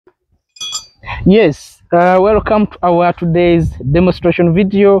Yes, welcome to our today's demonstration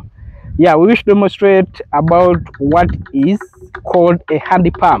video. Yeah, we wish to demonstrate about what is called a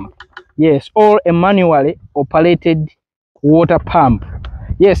hand pump. Yes, or a manually operated water pump.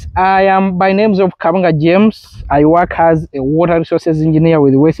 Yes, I am by names of Kabanga James. I work as a water resources engineer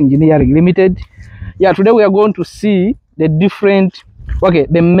with West Engineering Limited. Yeah, today we are going to see the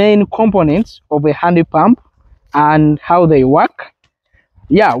the main components of a hand pump and how they work.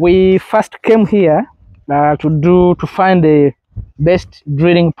 Yeah, we first came here to find the best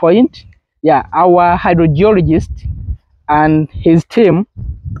drilling point. Yeah, our hydrogeologist and his team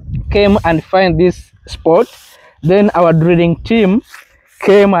came and find this spot. Then our drilling team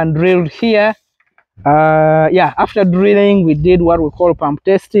came and drilled here. Yeah, after drilling we did what we call pump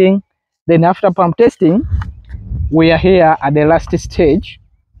testing. Then after pump testing we are here at the last stage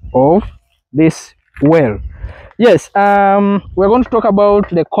of this well. Yes, we're going to talk about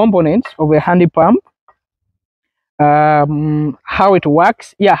the components of a hand pump, how it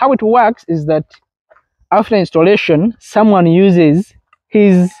works. Yeah, how it works is that after installation, someone uses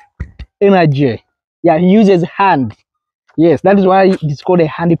his energy. Yeah, he uses hand. Yes, that is why it's called a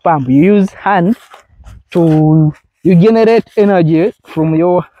hand pump. You use hand you generate energy from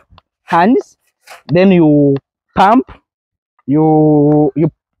your hands, then you pump. You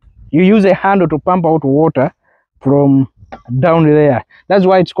use a handle to pump out water from down there. That's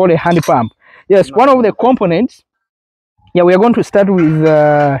why it's called a hand pump. Yes, one of the components. Yeah, we are going to start with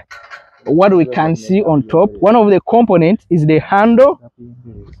what we can see on top. One of the components is the handle.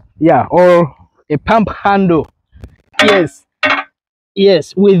 Yeah, or a pump handle.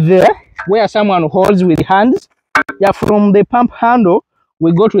 Yes, with where someone holds with hands. Yeah, from the pump handle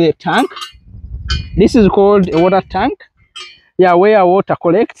we go to the tank. This is called a water tank. Yeah, where water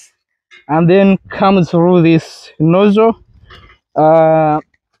collects and then comes through this nozzle.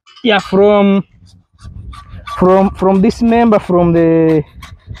 Yeah, from this member, from the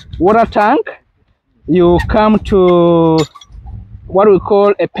water tank, you come to what we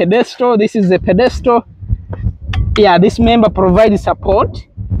call a pedestal. This is a pedestal. Yeah, this member provides support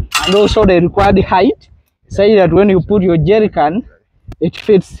and also the required height, so that when you put your jerry can, it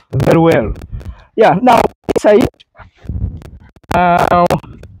fits very well. Yeah, now inside,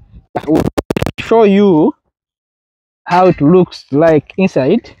 we'll show you how it looks like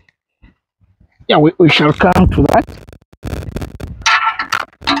inside. Yeah, we shall come to that.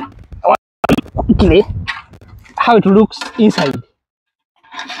 Quickly, how it looks inside.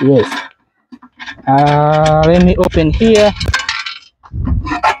 Yes. Let me open here.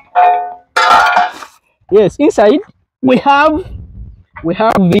 Yes, inside we have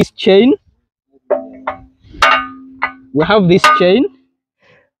this chain. We have this chain.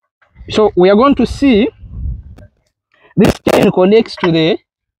 So we are going to see this chain connects to the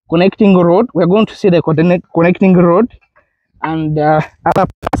connecting rod. We are going to see the connecting rod and other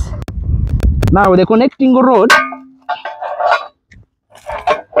parts. Now the connecting rod.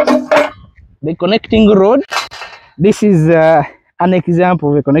 This is an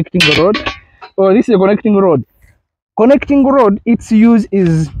example of a connecting rod. Oh, this is a connecting rod. Connecting rod, its use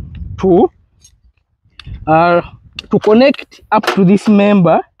is to connect up to this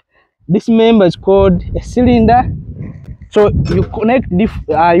member. This member is called a cylinder. So you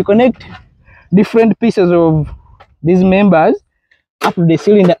connect different pieces of these members up to the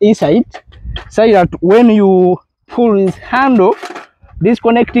cylinder inside, so that when you pull this handle, these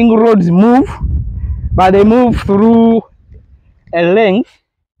connecting rods move, but they move through a length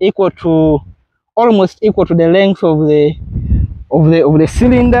almost equal to the length of the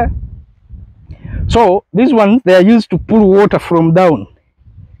cylinder. So these ones, they are used to pull water from down.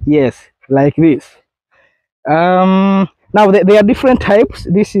 Yes, like this. Now there are different types.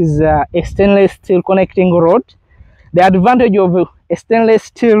 This is a stainless steel connecting rod. The advantage of a stainless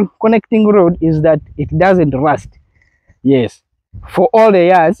steel connecting rod is that it doesn't rust. Yes, for all the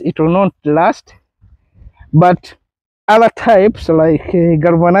years it will not last. But other types like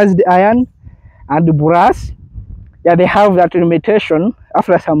galvanized iron and brass, yeah, they have that limitation.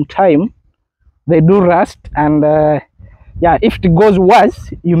 After some time they do rust, and yeah, if it goes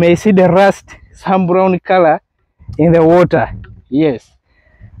worse, you may see the rust, some brown color in the water. Yes.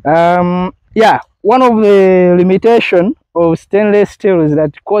 Yeah, one of the limitations of stainless steel is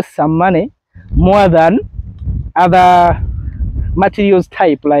that it costs some money more than other materials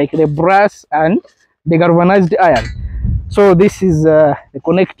type like the brass and the galvanized iron. So this is the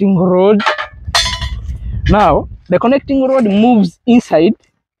connecting rod. Now the connecting rod moves inside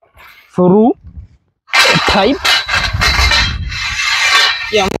through a pipe.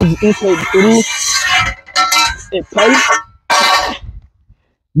 Yeah, moves inside through a pipe.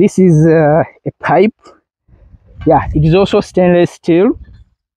 This is a pipe. Yeah, it is also stainless steel.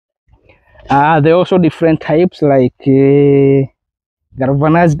 There are also different types like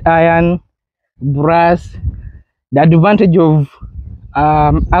galvanized iron, brass. The advantage of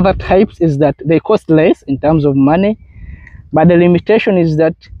other types is that they cost less in terms of money, but the limitation is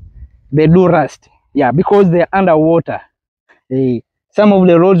that they do rust. Yeah, because they're underwater. Some of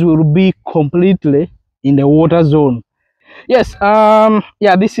the roads will be completely in the water zone. Yes,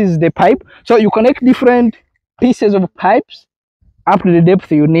 yeah, this is the pipe. So you connect different pieces of pipes up to the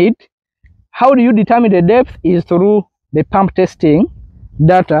depth you need. How do you determine the depth? Is through the pump testing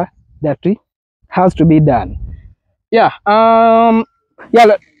data that has to be done. Yeah,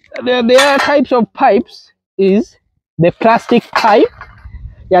 yeah, the other types of pipes is the plastic pipe.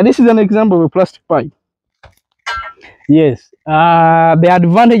 Yeah, this is an example of a plastic pipe. Yes, the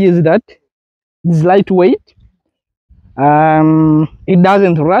advantage is that it's lightweight, it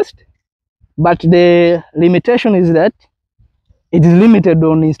doesn't rust, but the limitation is that it is limited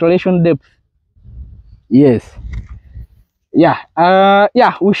on installation depth. Yes, yeah,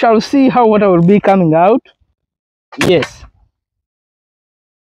 yeah, we shall see how water will be coming out. Yes,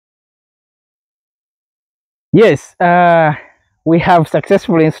 yes, we have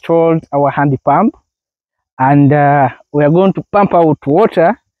successfully installed our handy pump, and we are going to pump out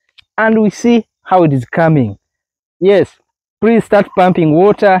water, and we see how it is coming. Yes, please start pumping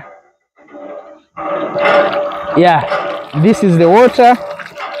water. Yeah, this is the water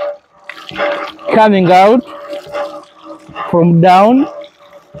coming out from down.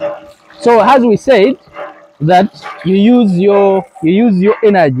 So as we said, that you use your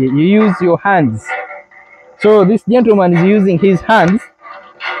energy, you use your hands. So this gentleman is using his hands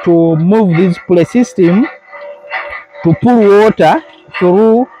to move this pulley system to pull water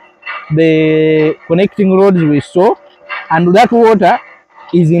through the connecting rods we saw, and that water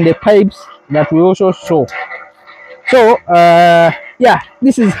is in the pipes that we also saw. So yeah,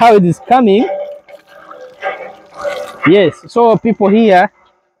 this is how it is coming. Yes, so people here,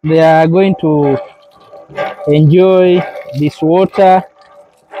 they are going to enjoy this water.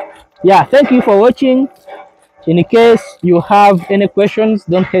 Yeah, thank you for watching. In case you have any questions,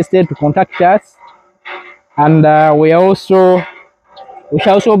 don't hesitate to contact us, and we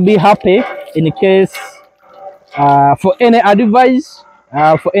shall also be happy in case for any advice,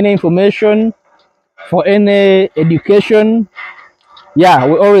 for any information, for any education. Yeah,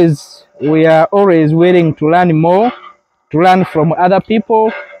 we are always willing to learn more, to learn from other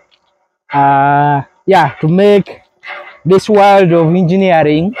people. Yeah, to make this world of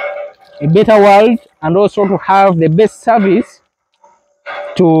engineering a better world, and also to have the best service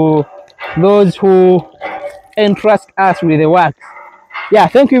to those who entrust us with the work. Yeah,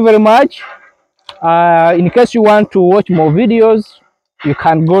 thank you very much. In case you want to watch more videos, you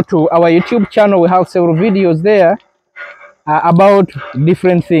can go to our YouTube channel. We have several videos there about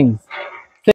different things.